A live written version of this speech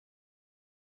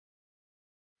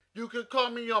You can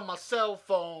call me on my cell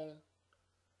phone.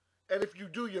 And if you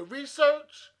do your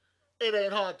research, it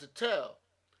ain't hard to tell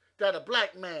that a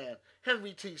black man,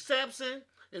 Henry T. Sampson,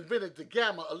 invented the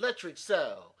gamma electric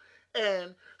cell.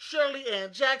 And Shirley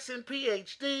Ann Jackson,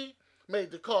 PhD,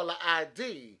 made the caller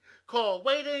ID, call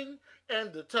waiting,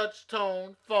 and the touch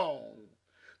tone phone.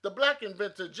 The black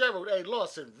inventor Gerald A.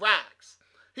 Lawson rocks.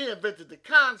 He invented the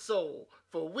console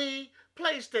for Wii,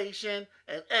 PlayStation,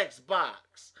 and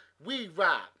Xbox. We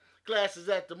rock. Glasses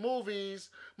at the movies.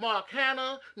 Mark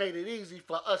Hanna made it easy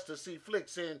for us to see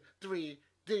flicks in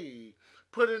 3D.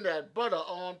 Putting that butter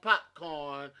on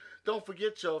popcorn. Don't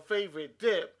forget your favorite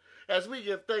dip. As we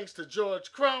give thanks to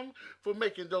George Crumb for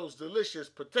making those delicious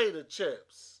potato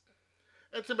chips.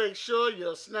 And to make sure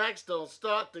your snacks don't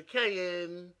start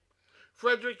decaying,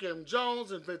 Frederick M.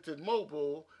 Jones invented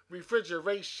mobile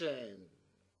refrigeration.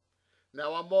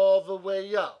 Now I'm all the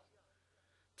way up.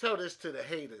 Tell this to the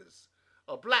haters.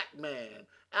 A black man,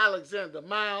 Alexander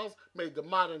Miles, made the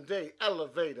modern day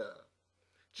elevator.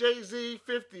 Jay-Z,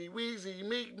 50, Weezy,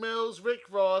 Meek Mills, Rick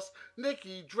Ross,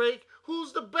 Nicki, Drake,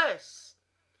 who's the best?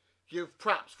 Give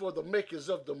props for the makers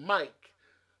of the mic,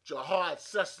 Jahad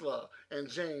Sessler and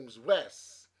James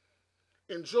West.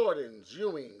 In Jordans,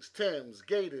 Ewings, Timbs,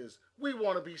 Gators, we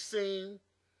want to be seen.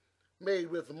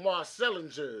 Made with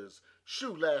Marcellinger's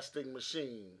shoe-lasting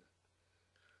machine.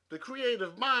 The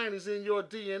creative mind is in your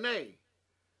DNA.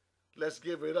 Let's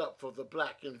give it up for the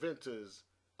black inventors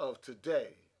of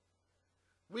today.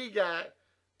 We got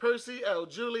Percy L.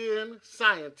 Julian,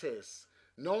 scientist,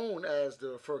 known as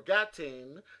the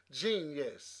forgotten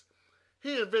genius.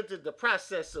 He invented the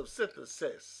process of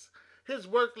synthesis. His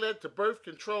work led to birth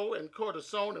control and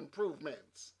cortisone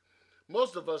improvements.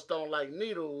 Most of us don't like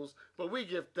needles, but we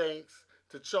give thanks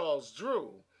to Charles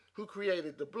Drew, who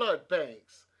created the blood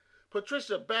banks.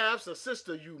 Patricia Bath's a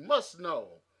sister you must know.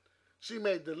 She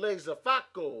made the laser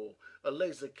focal, a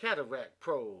laser cataract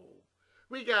probe.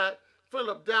 We got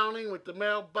Philip Downing with the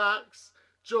mailbox,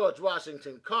 George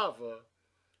Washington Carver.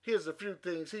 Here's a few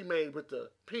things he made with the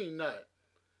peanut.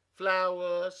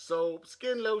 Flour, soap,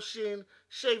 skin lotion,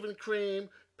 shaving cream,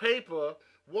 paper,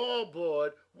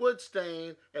 wallboard, wood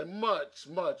stain, and much,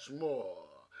 much more.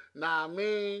 Nah, I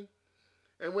mean.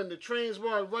 And when the trains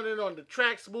weren't running on the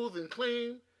track smooth and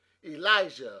clean,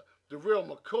 Elijah, the real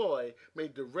McCoy,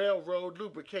 made the railroad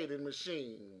lubricating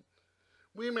machine.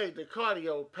 We made the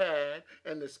cardio pad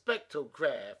and the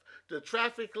spectrograph, the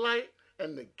traffic light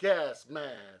and the gas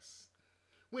mask.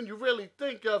 When you really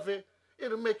think of it,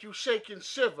 it'll make you shake and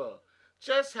shiver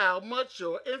just how much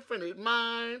your infinite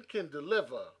mind can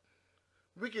deliver.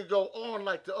 We can go on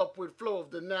like the upward flow of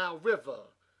the Nile River.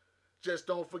 Just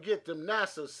don't forget them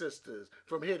NASA sisters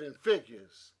from Hidden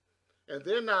Figures. And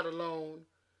they're not alone,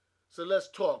 so let's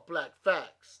talk black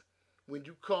facts. When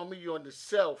you call me on the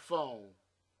cell phone.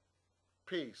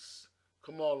 Peace.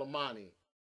 Kamal Imani.